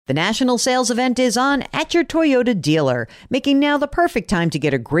The national sales event is on at your Toyota dealer, making now the perfect time to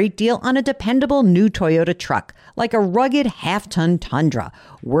get a great deal on a dependable new Toyota truck, like a rugged half-ton Tundra.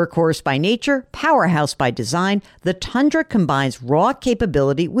 Workhorse by nature, powerhouse by design, the Tundra combines raw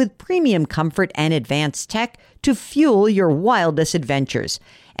capability with premium comfort and advanced tech to fuel your wildest adventures.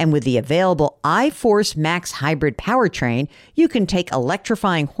 And with the available iForce Max hybrid powertrain, you can take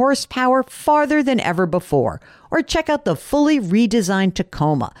electrifying horsepower farther than ever before. Or check out the fully redesigned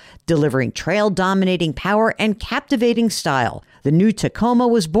Tacoma, delivering trail-dominating power and captivating style. The new Tacoma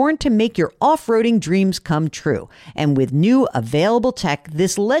was born to make your off-roading dreams come true. And with new available tech,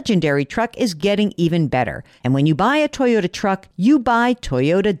 this legendary truck is getting even better. And when you buy a Toyota truck, you buy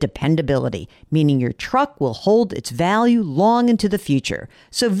Toyota dependability, meaning your truck will hold its value long into the future.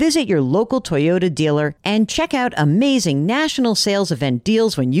 So visit your local Toyota dealer and check out amazing national sales event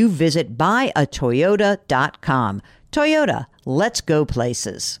deals when you visit buyatoyota.com. Toyota, let's go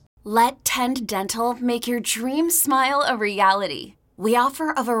places. Let Tend Dental make your dream smile a reality. We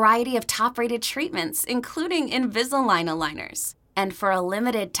offer a variety of top-rated treatments, including Invisalign aligners. And for a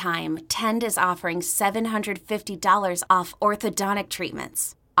limited time, Tend is offering $750 off orthodontic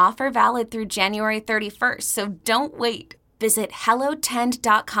treatments. Offer valid through January 31st, so don't wait. Visit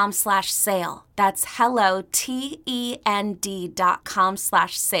hellotend.com/sale. That's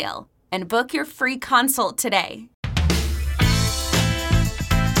hellotend.com/sale. And book your free consult today.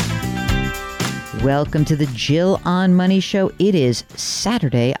 Welcome to the Jill on Money Show. It is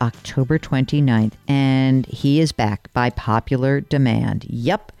Saturday, October 29th, and he is back by popular demand.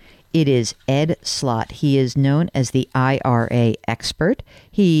 Yup, it is Ed Slott. He is known as the IRA expert.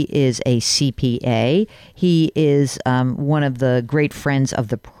 He is a CPA. He is one of the great friends of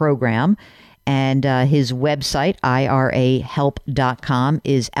the program. And his website, irahelp.com,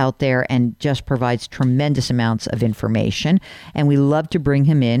 is out there and just provides tremendous amounts of information. And we love to bring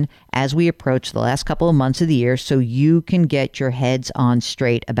him in as we approach the last couple of months of the year so you can get your heads on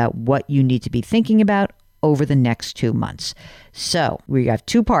straight about what you need to be thinking about over the next 2 months. So we have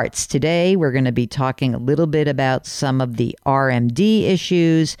two parts. Today, we're going to be talking a little bit about some of the RMD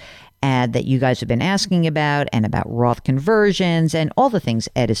issues that you guys have been asking about, and about Roth conversions and all the things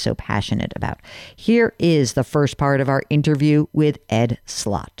Ed is so passionate about. Here is the first part of our interview with Ed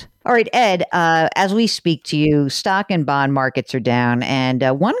Slott. All right, Ed, as we speak to you, stock and bond markets are down. And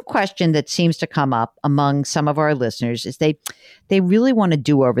one question that seems to come up among some of our listeners is they really want a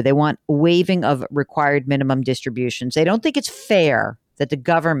do-over. They want waiving of required minimum distributions. They don't think it's fair that the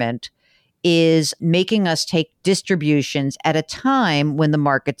government is making us take distributions at a time when the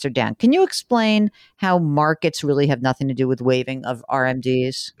markets are down. Can you explain how markets really have nothing to do with waiving of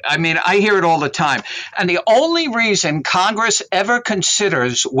RMDs? I mean, I hear it all the time. And the only reason Congress ever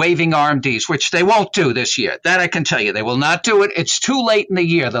considers waiving RMDs, which they won't do this year, that I can tell you, they will not do it. It's too late in the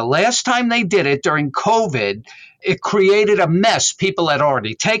year. The last time they did it during COVID, it created a mess. People had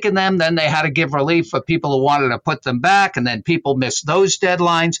already taken them. Then they had to give relief for people who wanted to put them back. And then people missed those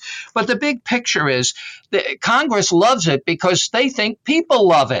deadlines. But the big picture is that Congress loves it because they think people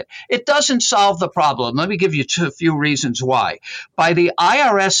love it. It doesn't solve the problem. Let me give you a few reasons why. By the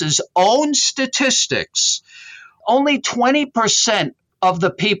IRS's own statistics, only 20% of the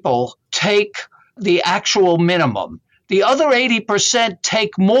people take the actual minimum. The other 80%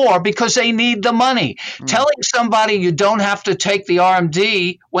 take more because they need the money. Telling somebody you don't have to take the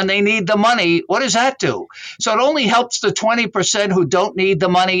RMD when they need the money, what does that do? So it only helps the 20% who don't need the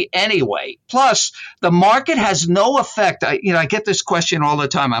money anyway. Plus, the market has no effect. I get this question all the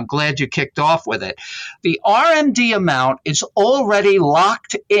time. I'm glad you kicked off with it. The RMD amount is already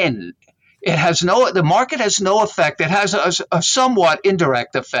locked in. The market has no effect. It has a somewhat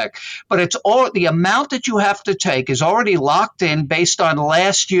indirect effect, but the amount that you have to take is already locked in based on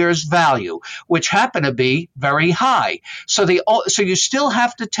last year's value, which happened to be very high. So you still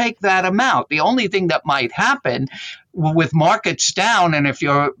have to take that amount. The only thing that might happen with markets down, and if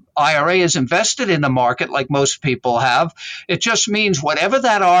your IRA is invested in the market like most people have, it just means whatever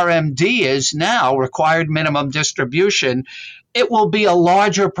that RMD is now, required minimum distribution, it will be a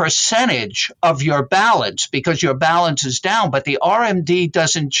larger percentage of your balance because your balance is down, but the RMD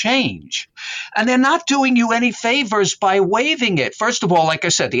doesn't change. And they're not doing you any favors by waiving it. First of all, like I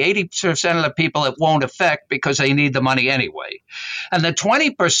said, the 80% of the people it won't affect because they need the money anyway. And the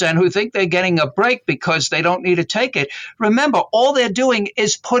 20% who think they're getting a break because they don't need to take it, remember, all they're doing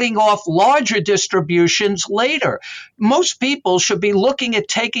is putting off larger distributions later. Most people should be looking at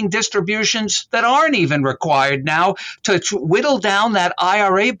taking distributions that aren't even required now with whittle down that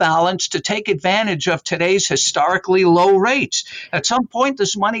IRA balance to take advantage of today's historically low rates. At some point,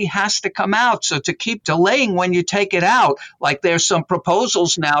 this money has to come out. So to keep delaying when you take it out, like there's some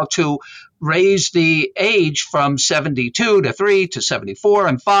proposals now to raise the age from 72 to 3 to 74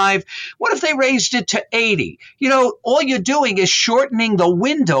 and 5. What if they raised it to 80? All you're doing is shortening the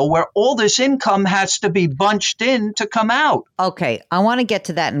window where all this income has to be bunched in to come out. Okay, I want to get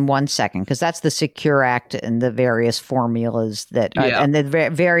to that in 1 second because that's the Secure Act and the various formulas that and the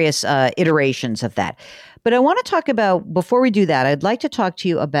various iterations of that. But I want to talk about, before we do that, I'd like to talk to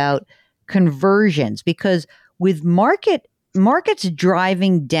you about conversions, because with markets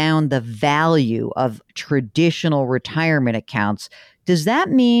driving down the value of traditional retirement accounts, does that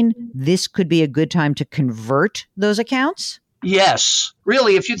mean this could be a good time to convert those accounts? Yes.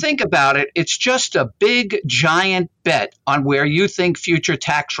 Really, if you think about it, it's just a big, giant bet on where you think future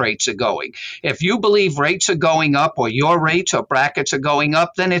tax rates are going. If you believe rates are going up or your rates or brackets are going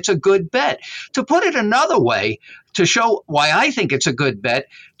up, then it's a good bet. To put it another way, to show why I think it's a good bet,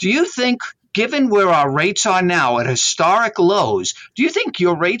 do you think, given where our rates are now at historic lows, do you think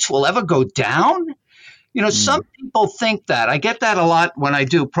your rates will ever go down? Some people think that. I get that a lot when I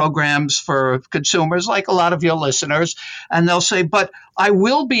do programs for consumers, like a lot of your listeners, and they'll say, but I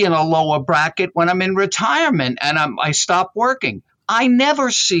will be in a lower bracket when I'm in retirement and I stop working. I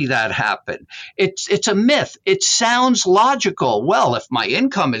never see that happen. It's a myth. It sounds logical. Well, if my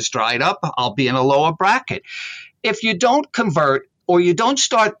income is dried up, I'll be in a lower bracket. If you don't convert or you don't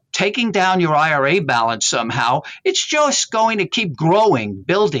start taking down your IRA balance somehow, it's just going to keep growing,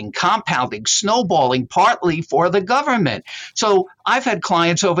 building, compounding, snowballing, partly for the government. So I've had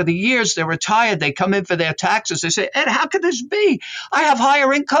clients over the years, they're retired, they come in for their taxes, they say, Ed, how could this be? I have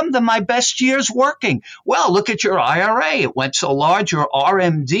higher income than my best years working. Well, look at your IRA. It went so large, your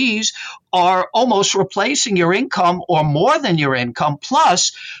RMDs are almost replacing your income or more than your income.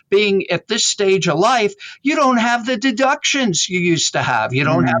 Plus, being at this stage of life, you don't have the deductions you used to have. You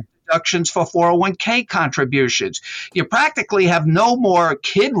don't have deductions for 401k contributions. You practically have no more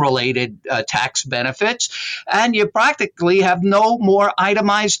kid-related tax benefits, and you practically have no more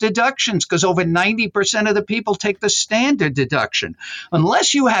itemized deductions because over 90% of the people take the standard deduction.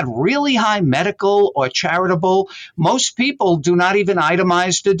 Unless you had really high medical or charitable, most people do not even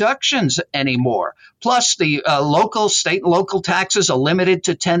itemize deductions anymore. Plus, the state and local taxes are limited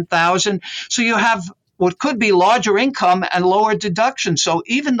to $10,000, so you have what could be larger income and lower deductions. So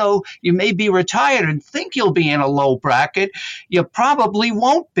even though you may be retired and think you'll be in a low bracket, you probably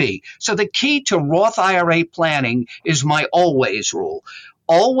won't be. So the key to Roth IRA planning is my always rule.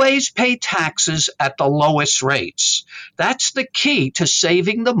 Always pay taxes at the lowest rates. That's the key to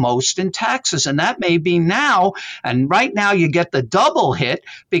saving the most in taxes. And that may be now. And right now you get the double hit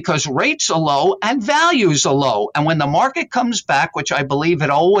because rates are low and values are low. And when the market comes back, which I believe it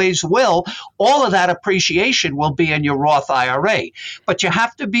always will, all of that appreciation will be in your Roth IRA. But you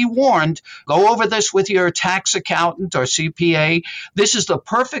have to be warned. Go over this with your tax accountant or CPA. This is the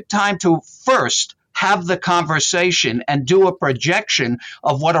perfect time to first have the conversation and do a projection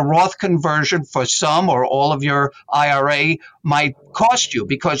of what a Roth conversion for some or all of your IRA might cost you,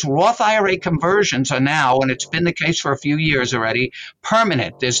 because Roth IRA conversions are now, and it's been the case for a few years already,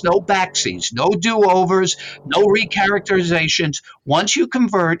 permanent. There's no backseas, no do-overs, no recharacterizations. Once you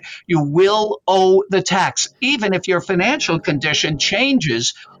convert, you will owe the tax, even if your financial condition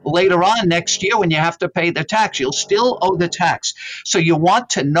changes later on next year when you have to pay the tax. You'll still owe the tax. So you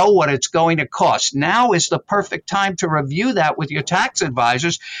want to know what it's going to cost. Now is the perfect time to review that with your tax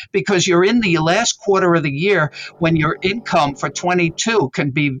advisors, because you're in the last quarter of the year when your income for 22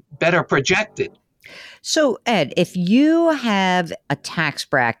 can be better projected. So, Ed, if you have a tax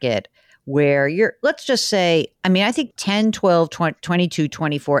bracket where let's just say, I think 10, 12, 20, 22,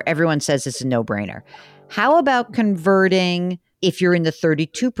 24, everyone says it's a no-brainer. How about converting if you're in the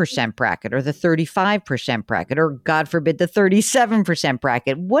 32% bracket or the 35% bracket, or God forbid, the 37%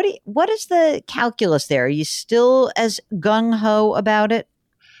 bracket? What is the calculus there? Are you still as gung-ho about it?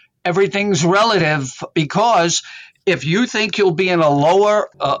 Everything's relative, because if you think you'll be in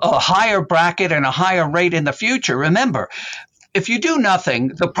a higher bracket and a higher rate in the future, remember, if you do nothing,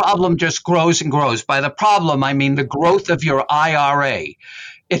 the problem just grows and grows. By the problem, I mean the growth of your IRA.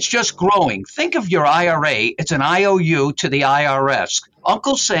 It's just growing. Think of your IRA. It's an IOU to the IRS.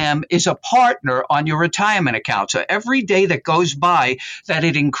 Uncle Sam is a partner on your retirement account. So every day that goes by that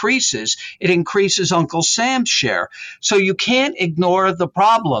it increases Uncle Sam's share. So you can't ignore the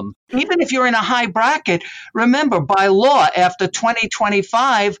problem. Even if you're in a high bracket, remember, by law, after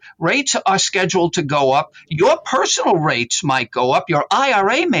 2025, rates are scheduled to go up. Your personal rates might go up. Your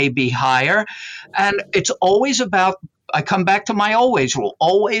IRA may be higher. And it's always about I come back to my always rule.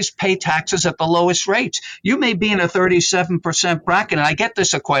 Always pay taxes at the lowest rates. You may be in a 37% bracket. And I get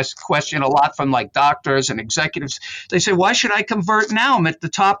this question a lot from like doctors and executives. They say, why should I convert now? I'm at the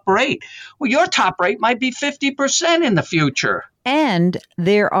top rate. Well, your top rate might be 50% in the future. And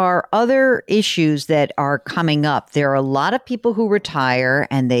there are other issues that are coming up. There are a lot of people who retire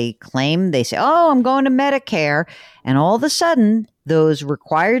and they say, oh, I'm going to Medicare. And all of a sudden, those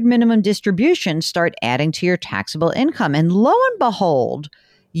required minimum distributions start adding to your taxable income. And lo and behold,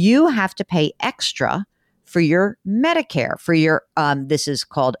 you have to pay extra for your Medicare, for your, this is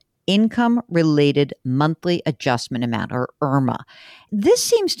called Income Related Monthly Adjustment Amount, or IRMAA. This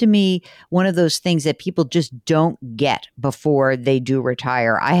seems to me one of those things that people just don't get before they do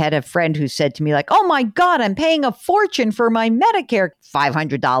retire. I had a friend who said to me like, oh my God, I'm paying a fortune for my Medicare,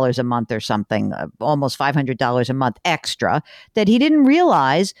 $500 a month or something, almost $500 a month extra, that he didn't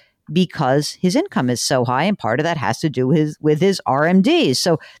realize because his income is so high, and part of that has to do with his RMDs.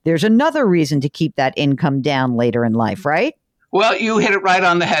 So there's another reason to keep that income down later in life, right? Well, you hit it right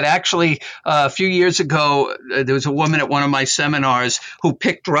on the head. Actually, a few years ago, there was a woman at one of my seminars who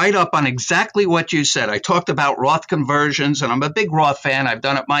picked right up on exactly what you said. I talked about Roth conversions, and I'm a big Roth fan. I've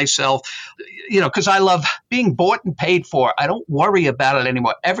done it myself, because I love being bought and paid for. I don't worry about it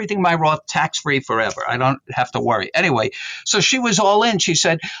anymore. Everything my Roth tax-free forever. I don't have to worry. Anyway, so she was all in. She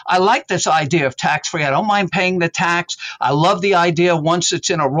said, I like this idea of tax-free. I don't mind paying the tax. I love the idea once it's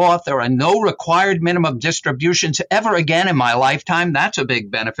in a Roth, there are no required minimum distributions ever again in my lifetime. That's a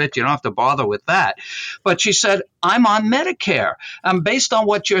big benefit. You don't have to bother with that. But she said, I'm on Medicare. Based on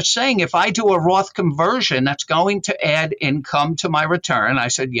what you're saying, if I do a Roth conversion, that's going to add income to my return. I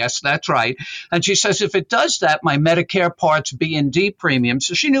said, yes, that's right. And she says, if it does that, my Medicare Parts B and D premiums,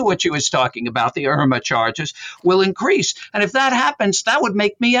 so she knew what she was talking about, the IRMAA charges, will increase. And if that happens, that would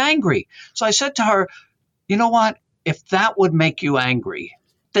make me angry. So I said to her, you know what? If that would make you angry,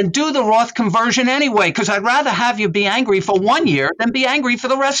 then do the Roth conversion anyway, because I'd rather have you be angry for 1 year than be angry for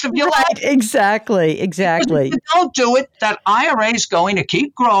the rest of your life. Exactly. If you don't do it, that IRA is going to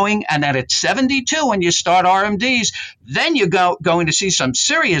keep growing, and then at 72 when you start RMDs, then you're going to see some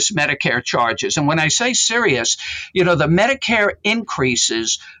serious Medicare charges. And when I say serious, the Medicare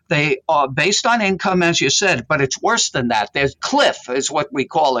increases, they are based on income, as you said, but it's worse than that. There's cliff is what we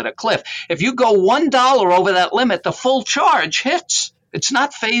call it, a cliff. If you go $1 over that limit, the full charge hits. It's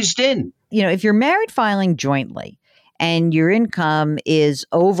not phased in. If you're married filing jointly and your income is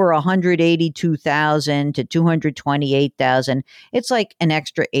over $182,000 to $228,000, it's like an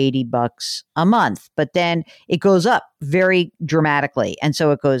extra $80 a month. But then it goes up very dramatically. And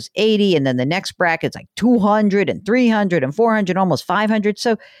so it goes 80, and then the next bracket's like 200 and 300 and 400, almost 500.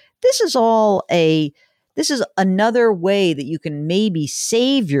 So this is another way that you can maybe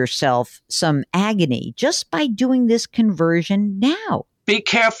save yourself some agony just by doing this conversion now. Be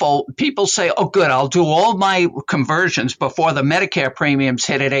careful. People say, oh, good, I'll do all my conversions before the Medicare premiums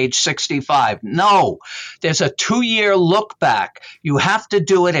hit at age 65. No, there's a 2-year look back. You have to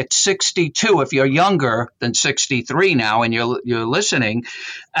do it at 62 if you're younger than 63 now and you're listening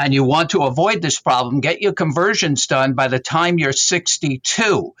and you want to avoid this problem. Get your conversions done by the time you're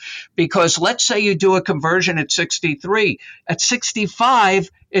 62. Because let's say you do a conversion at 63. At 65,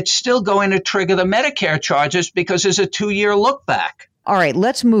 it's still going to trigger the Medicare charges because there's a 2-year look back. All right,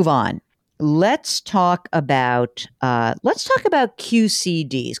 let's move on. Let's talk about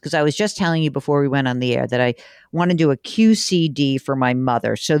QCDs, because I was just telling you before we went on the air that I want to do a QCD for my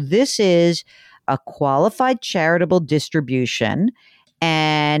mother. So this is a qualified charitable distribution,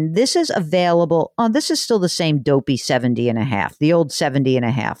 and this is available. Oh, this is still the same dopey 70 and a half, the old 70 and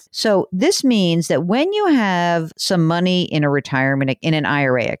a half. So this means that when you have some money in a retirement, in an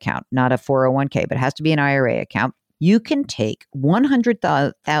IRA account, not a 401k, but it has to be an IRA account, you can take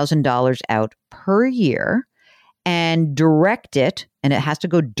 $100,000 out per year and direct it, and it has to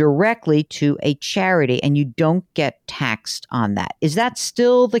go directly to a charity, and you don't get taxed on that. Is that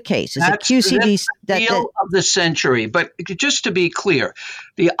still the case? Is that's, a QCD that's the deal of the century? But just to be clear,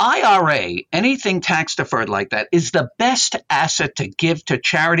 the IRA, anything tax deferred like that, is the best asset to give to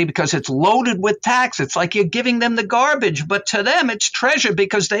charity because it's loaded with tax. It's like you're giving them the garbage, but to them it's treasure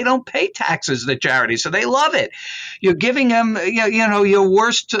because they don't pay taxes, the charity, so they love it. You're giving them, your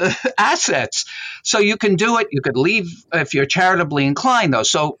worst assets. So you can do it. You could leave if you're charitably inclined, though.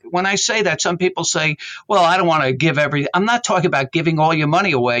 So when I say that, some people say, well, I don't want to give I'm not talking about giving all your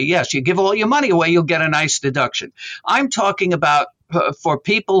money away. Yes, you give all your money away, you'll get a nice deduction. I'm talking about for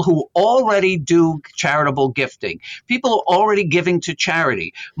people who already do charitable gifting, people who are already giving to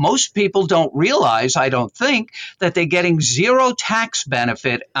charity. Most people don't realize, I don't think, that they're getting zero tax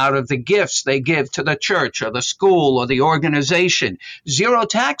benefit out of the gifts they give to the church or the school or the organization. Zero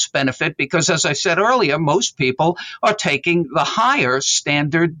tax benefit because, as I said earlier, most people are taking the higher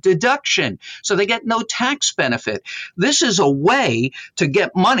standard deduction. So they get no tax benefit. This is a way to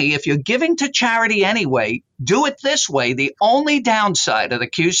get money. If you're giving to charity anyway, do it this way. The only downside of the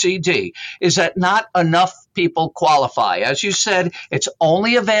QCD is that not enough people qualify. As you said, it's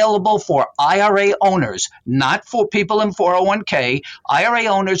only available for IRA owners, not for people in 401k. IRA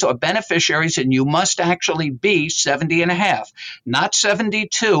owners or beneficiaries, and you must actually be 70 and a half, not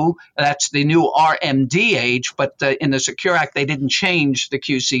 72. That's the new RMD age, but in the Secure Act, they didn't change the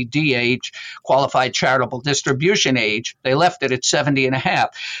QCD age, qualified charitable distribution age. They left it at 70 and a half.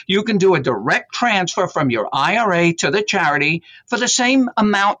 You can do a direct transfer from your IRA to the charity for the same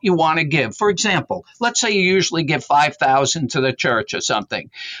amount you want to give. For example, let's say you usually give $5,000 to the church or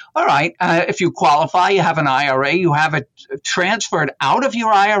something. All right, if you qualify, you have an IRA, you have it transferred out of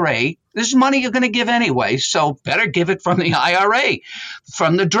your IRA. This is money you're going to give anyway, so better give it from the IRA,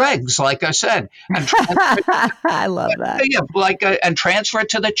 from the dregs, like I said. And I love that. Yeah, and transfer it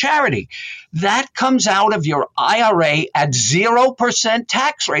to the charity. That comes out of your IRA at 0%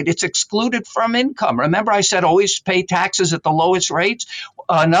 tax rate. It's excluded from income. Remember I said always pay taxes at the lowest rates?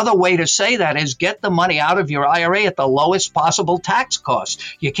 Another way to say that is get the money out of your IRA at the lowest possible tax cost.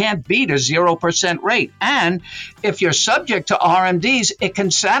 You can't beat a 0% rate. And if you're subject to RMDs, it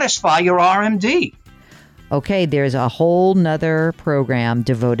can satisfy your RMD. Okay, there's a whole nother program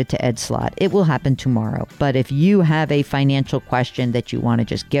devoted to Ed Slott. It will happen tomorrow. But if you have a financial question that you want to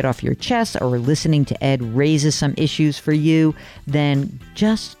just get off your chest, or listening to Ed raises some issues for you, then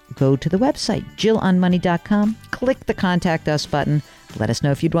just go to the website, JillOnMoney.com, click the Contact Us button. Let us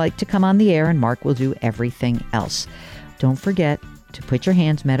know if you'd like to come on the air, and Mark will do everything else. Don't forget to put your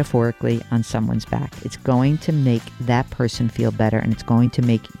hands metaphorically on someone's back. It's going to make that person feel better, and it's going to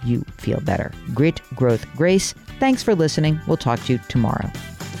make you feel better. Grit, growth, grace. Thanks for listening. We'll talk to you tomorrow.